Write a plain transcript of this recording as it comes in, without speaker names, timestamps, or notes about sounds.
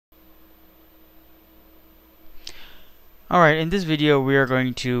Alright, in this video we are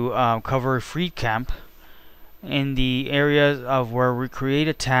going to cover FreedCamp in the areas of where we create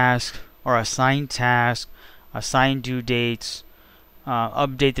a task or assign tasks, assign due dates,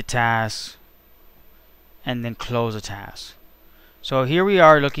 update the task, and then close a task. So here we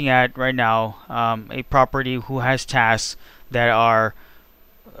are looking at right now a property who has tasks that are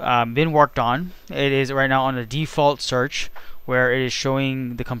been worked on. It is right now on a default search where it is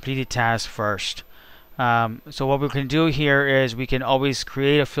showing the completed task first. So what we can do here is we can always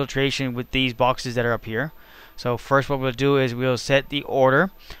create a filtration with these boxes that are up here. So first what we'll do is we'll set the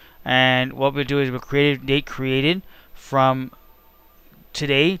order, and what we'll do is we'll create a date created from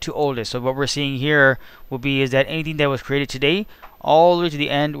today to oldest. So what we're seeing here will be is that anything that was created today all the way to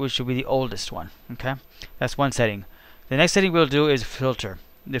the end, which will be the oldest one. Okay, that's one setting. The next setting we'll do is filter.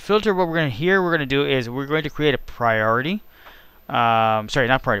 The filter, what we're going to do is we're going to create a priority. Sorry,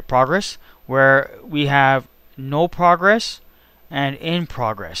 not priority, progress, where we have no progress and in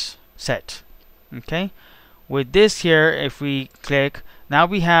progress set. Okay, with this here, if we click, now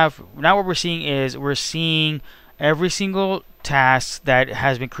what we're seeing is we're seeing every single task that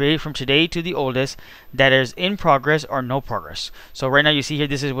has been created from today to the oldest that is in progress or no progress. So right now you see here,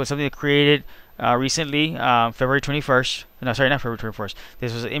 this is something that created recently, February 21st. No, sorry, not February 21st.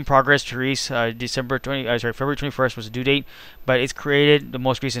 This was in progress. Therese, February 21st was the due date, but it's created the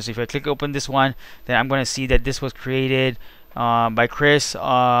most recent. So if I click open this one, then I'm going to see that this was created by Chris.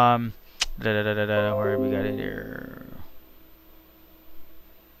 Where we got it here?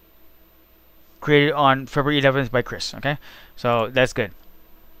 Created on February 11th by Chris. Okay, so that's good.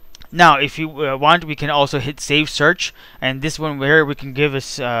 Now, if you want, we can also hit Save Search, and this one here we can give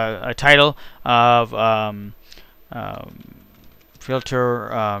us a title of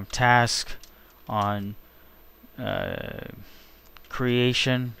filter task on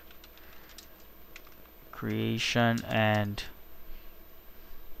creation and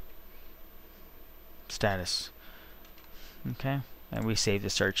status. Okay, and we save the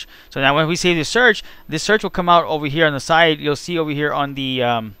search. So now when we save the search, this search will come out over here on the side. You'll see over here on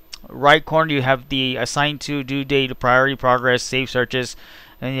the right corner you have the assign to, due date, priority, progress, save searches,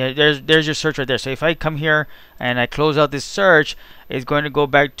 and yeah, there's your search right there. So if I come here and I close out this search, it's going to go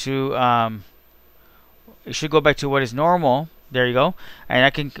back to it should go back to what is normal. There you go. And I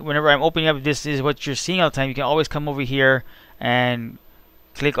can, whenever I'm opening up, this is what you're seeing all the time. You can always come over here and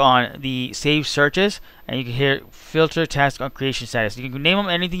click on the save searches, and you can hear filter task on creation status. You can name them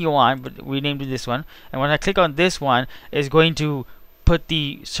anything you want, but we named it this one. And when I click on this one, it's going to put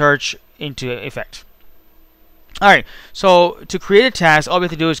the search into effect. Alright, so to create a task, all we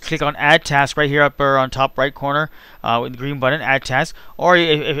have to do is click on add task right here up on top right corner with the green button, add task. Or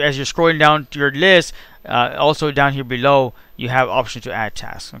if as you're scrolling down to your list, also down here below you have option to add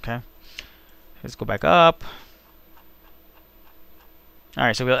task. Okay, let's go back up.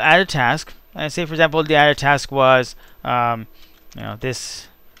 Alright, so we'll add a task, and say for example the added task was this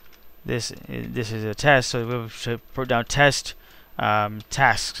is a test, so we'll put down test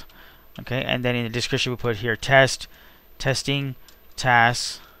tasks. Okay, and then in the description we put here testing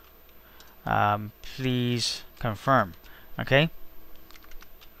tasks, please confirm. Okay,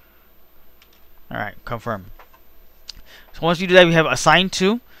 alright, confirm. So once you do that, we have assigned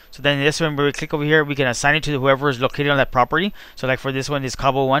to. So then this one, where we click over here, we can assign it to whoever is located on that property. So like for this one, this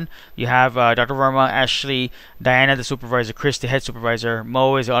Cabo one, you have Dr. Verma, Ashley, Diana the supervisor, Chris the head supervisor,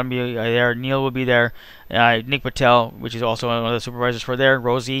 Mo is going to be there, Neil will be there, Nick Patel, which is also one of the supervisors for there,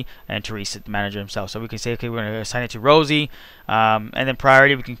 Rosie, and Therese, the manager himself. So we can say, okay, we're going to assign it to Rosie, and then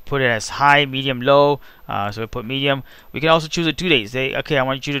priority we can put it as high, medium, low. So we put medium. We can also choose a due date. Say, okay, I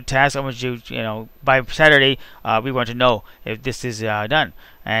want you to task. I want you, by Saturday, we want to know if this is done.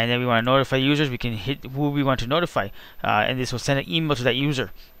 And then we want to notify users. We can hit who we want to notify, and this will send an email to that user.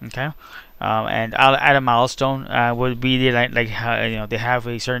 Okay, and I'll add a milestone. Would be the like they have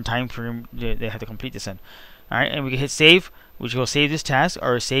a certain time frame they have to complete this in. All right, and we can hit save, which will save this task,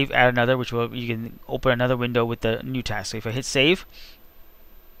 or save add another, which will you can open another window with the new task. So if I hit save,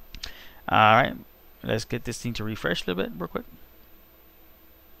 all right, let's get this thing to refresh a little bit real quick.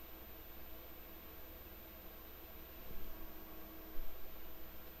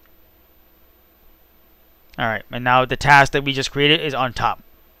 Alright, and now the task that we just created is on top.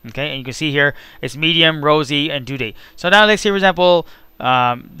 Okay, and you can see here it's medium, Rosie, and due date. So now let's say for example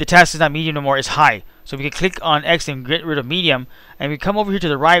the task is not medium no more, it's high. So we can click on X and get rid of medium, and we come over here to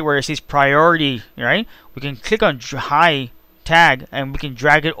the right where it says priority, right? We can click on high tag and we can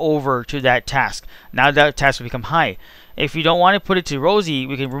drag it over to that task. Now that task will become high. If you don't want to put it to Rosie,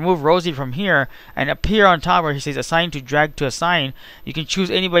 we can remove Rosie from here and up here on top where he says assign to drag to assign, you can choose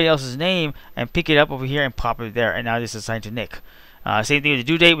anybody else's name and pick it up over here and pop it there, and now this is assigned to Nick. Same thing with the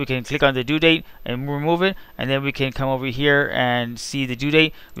due date. We can click on the due date and remove it, and then we can come over here and see the due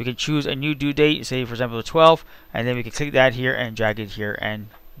date. We can choose a new due date, say for example the 12th, and then we can click that here and drag it here and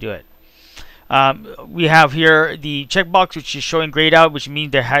do it. We have here the checkbox, which is showing grayed out, which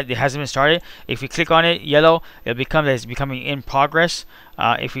means it hasn't been started. If we click on it, yellow, it'll become that it's becoming in progress.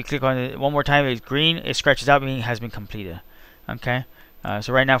 If we click on it one more time, it's green. It scratches out, meaning it has been completed. Okay.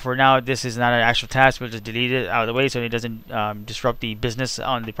 So right now, for now, this is not an actual task. We'll just delete it out of the way so it doesn't disrupt the business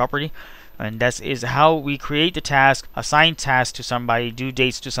on the property. And that is how we create the task, assign tasks to somebody, due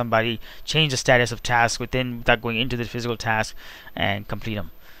dates to somebody, change the status of tasks without going into the physical task, and complete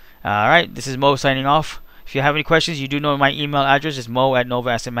them. Alright, this is Mo signing off. If you have any questions, you do know my email address is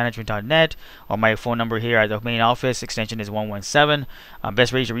mo@novaassetmanagement.net, or my phone number here at the main office, extension is 117.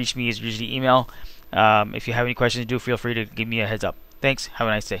 Best way to reach me is usually email. If you have any questions, do feel free to give me a heads up. Thanks. Have a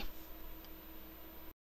nice day.